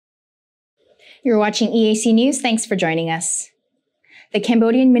You're watching EAC News. Thanks for joining us. The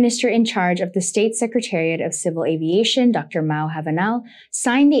Cambodian minister in charge of the State Secretariat of Civil Aviation, Dr. Mao Havanal,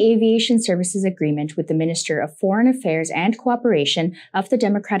 signed the Aviation Services Agreement with the Minister of Foreign Affairs and Cooperation of the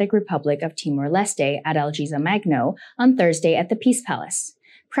Democratic Republic of Timor-Leste, Adalgisa Magno, on Thursday at the Peace Palace.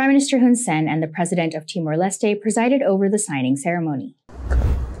 Prime Minister Hun Sen and the President of Timor-Leste presided over the signing ceremony.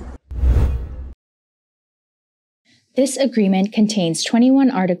 This agreement contains 21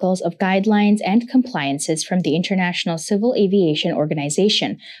 articles of guidelines and compliances from the International Civil Aviation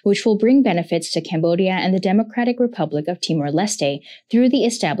Organization, which will bring benefits to Cambodia and the Democratic Republic of Timor-Leste through the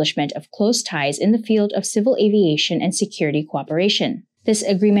establishment of close ties in the field of civil aviation and security cooperation. This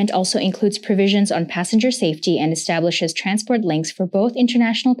agreement also includes provisions on passenger safety and establishes transport links for both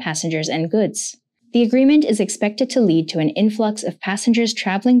international passengers and goods. The agreement is expected to lead to an influx of passengers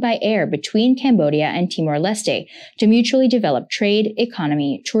traveling by air between Cambodia and Timor-Leste to mutually develop trade,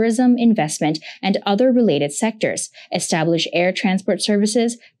 economy, tourism, investment, and other related sectors, establish air transport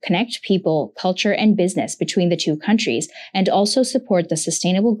services, connect people, culture, and business between the two countries, and also support the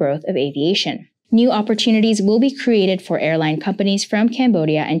sustainable growth of aviation. New opportunities will be created for airline companies from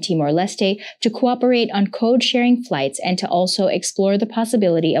Cambodia and Timor-Leste to cooperate on code-sharing flights and to also explore the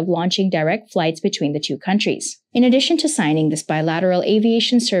possibility of launching direct flights between the two countries. In addition to signing this bilateral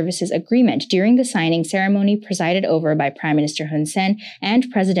aviation services agreement during the signing ceremony presided over by Prime Minister Hun Sen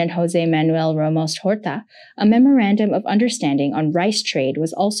and President Jose Manuel Ramos Horta, a memorandum of understanding on rice trade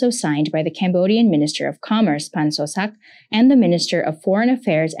was also signed by the Cambodian Minister of Commerce, Pan Sosak, and the Minister of Foreign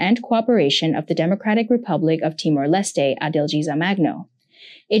Affairs and Cooperation of the Democratic Republic of Timor-Leste, Adalgisa Magno.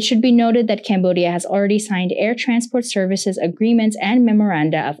 It should be noted that Cambodia has already signed air transport services agreements and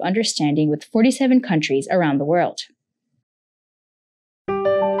memoranda of understanding with 47 countries around the world.